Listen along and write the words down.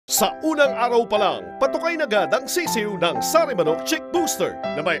Sa unang araw pa lang, patukay na agad ang sisiw ng Sari Manok Chick Booster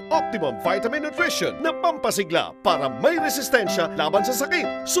na may optimum vitamin nutrition na pampasigla para may resistensya laban sa sakit.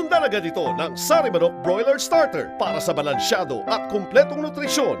 Sundan agad ito ng Sari Manok Broiler Starter para sa balansyado at kumpletong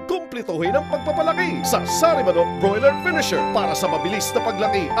nutrisyon. Kumplituhin ang pagpapalaki sa Sari Manok Broiler Finisher para sa mabilis na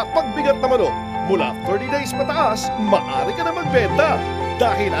paglaki at pagbigat na manok. Mula 30 days pataas, maaari ka na magbenta.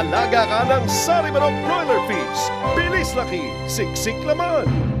 Dahil alaga ka ng Sari Manok Broiler Feeds. Bilis laki, siksik laman.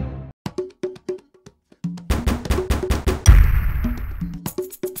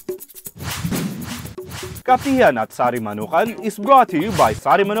 Kapihan at Sari Manukan is brought to you by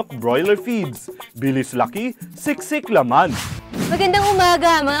Sari Manok Broiler Feeds. Bilis laki, siksik laman. Magandang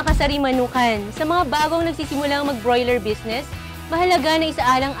umaga mga kasari manukan. Sa mga bagong nagsisimulang mag-broiler business, mahalaga na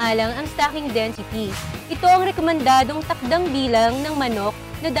isaalang-alang ang stocking density. Ito ang rekomendadong takdang bilang ng manok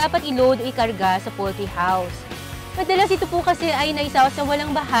na dapat i-load o ikarga sa poultry house. Madalas ito po kasi ay naisaw sa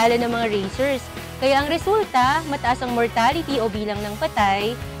walang bahala ng mga raisers. Kaya ang resulta, mataas ang mortality o bilang ng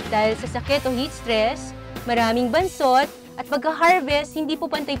patay dahil sa sakit o heat stress, maraming bansot, at pagka-harvest, hindi po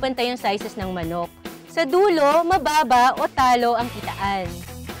pantay-pantay ang sizes ng manok. Sa dulo, mababa o talo ang kitaan.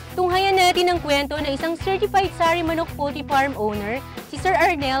 Tunghayan natin ang kwento ng isang certified Sari Manok Poultry Farm owner, si Sir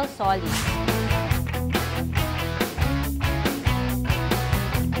Arnel Solis.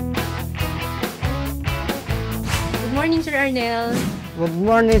 Good morning, Sir Arnel. Good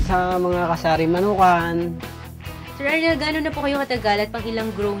morning sa mga kasari manukan. Sir Arnel, gano'n na po kayo katagal at pang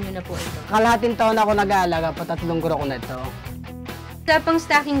ilang grow nyo na po ito? Kalahating taon ako nag-aalaga, patatlong guro ko na ito. Sa pang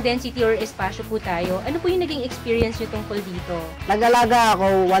stocking density or espasyo po tayo, ano po yung naging experience nyo tungkol dito? Nag-alaga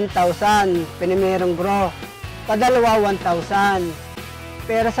ako 1,000, pinimerong guro. Padalawa 1,000.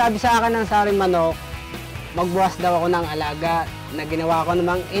 Pero sabi sa akin ng sari manok, magbuwas daw ako ng alaga, na ginawa ko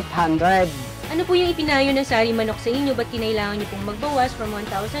namang 800. Ano po yung ipinayo ng sari manok sa inyo? Ba't kinailangan nyo pong magbawas from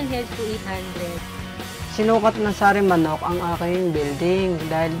 1,000 heads to 800? Sinukat ng sari manok ang aking building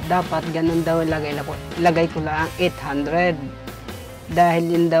dahil dapat ganun daw ilagay ko lang 800. Dahil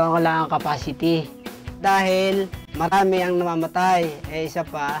yun daw lang ang capacity. Dahil marami ang namamatay, isa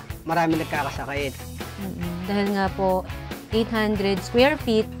pa, marami nagkakasakit. Dahil nga po, 800 square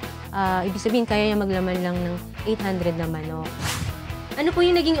feet, ibig sabihin kaya niya maglaman lang ng 800 na manok. Ano po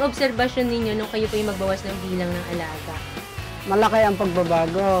yung naging obserbasyon ninyo nung kayo po yung magbawas ng bilang ng alaga? Malaki ang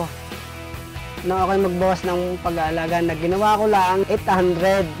pagbabago. Nung ako'y magbawas ng pag-aalaga, na ginawa ko lang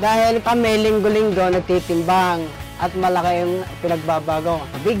 800. Dahil kami linggo-linggo nagtitimbang at malaki yung pinagbabago.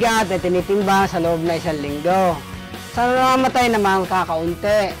 Bigat na tinitimbang sa loob na isang linggo. Sa namamatay naman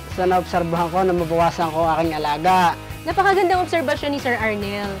kakaunti. Sa naobserbahan ko na mabawasan ko aking alaga. Napakagandang obserbasyon ni Sir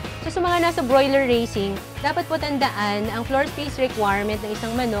Arnel. So sa mga nasa broiler racing, dapat po tandaan na ang floor space requirement ng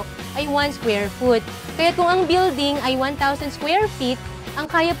isang manok ay 1 square foot. Kaya kung ang building ay 1,000 square feet, ang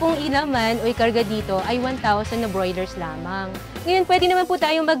kaya pong ilaman o ikarga dito ay 1,000 na broilers lamang. Ngayon, pwede naman po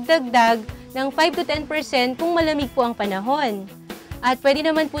tayong magdagdag ng 5 to 10% kung malamig po ang panahon. At pwede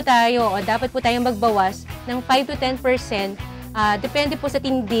naman po tayo o dapat po tayong magbawas ng 5 to 10%, depende po sa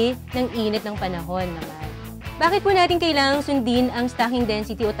tindi ng init ng panahon naman. Bakit po natin kailangang sundin ang stocking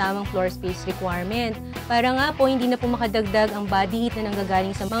density o tamang floor space requirement? Para nga po hindi na po makadagdag ang body heat na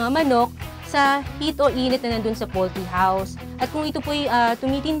nanggagaling sa mga manok sa heat o init na nandun sa poultry house. At kung ito po'y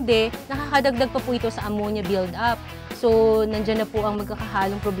tumitindi, nakakadagdag pa po ito sa ammonia build-up. So, nandyan na po ang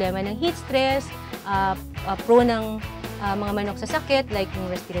magkakahalong problema ng heat stress, prone ng mga manok sa sakit like yung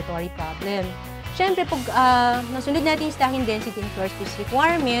respiratory problem. Siyempre, pag nasunod natin yung stocking density and floor space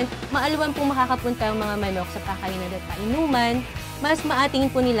requirement, maalwan po makakapunta ang mga manok sa pakainan at painuman, mas maatingin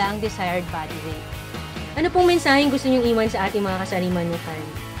po nila ang desired body weight. Ano pong mensaheng gusto niyong iwan sa ating mga kasari manukan?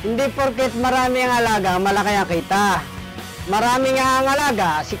 Hindi porket marami ang alaga, malaki ang kita. Marami nga ang alaga,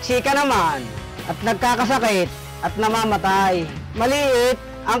 siksika naman, at nagkakasakit, at namamatay. Maliit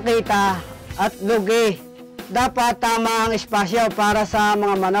ang kita at lugi. Dapat tama ang espasyo para sa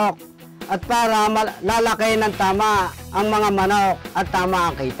mga manok at para lalaki ng tama ang mga manok at tama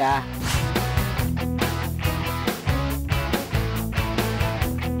ang kita.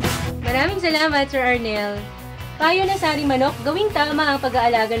 Maraming salamat, Sir Arnel. Payo na sari manok, gawing tama ang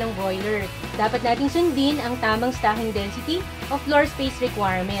pag-aalaga ng broiler. Dapat nating sundin ang tamang stocking density o floor space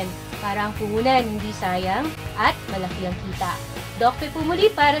requirement para ang puhunan hindi sayang at malaki ang kita. Dr. po muli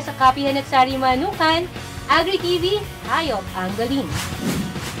para sa Kapihan at Sari Manukan, Agri-TV, hayop ang galing.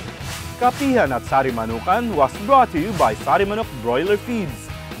 Kapihan at Sari Manukan was brought to you by Sari Manok Broiler Feeds.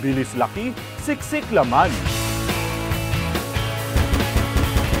 Bilis laki, siksik laman.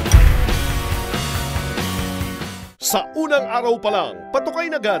 Sa unang araw pa lang, patukay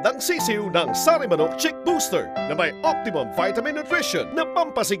na agad ang sisiw ng Sari Manok Chick Booster na may optimum vitamin nutrition na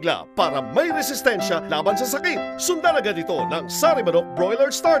pampasigla para may resistensya laban sa sakit. Sundan agad ito ng Sari Manok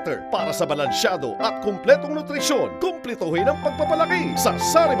Broiler Starter para sa balansyado at kumpletong nutrisyon. Kumplituhin ang pagpapalaki sa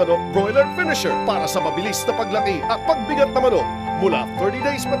Sari Manok Broiler Finisher para sa mabilis na paglaki at pagbigat na manok. Mula 30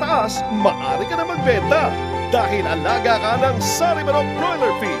 days pataas, maaari ka na magbenta. Dahil alaga ka ng Sari Manok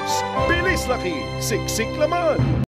Broiler Feeds. Bilis laki, siksik laman.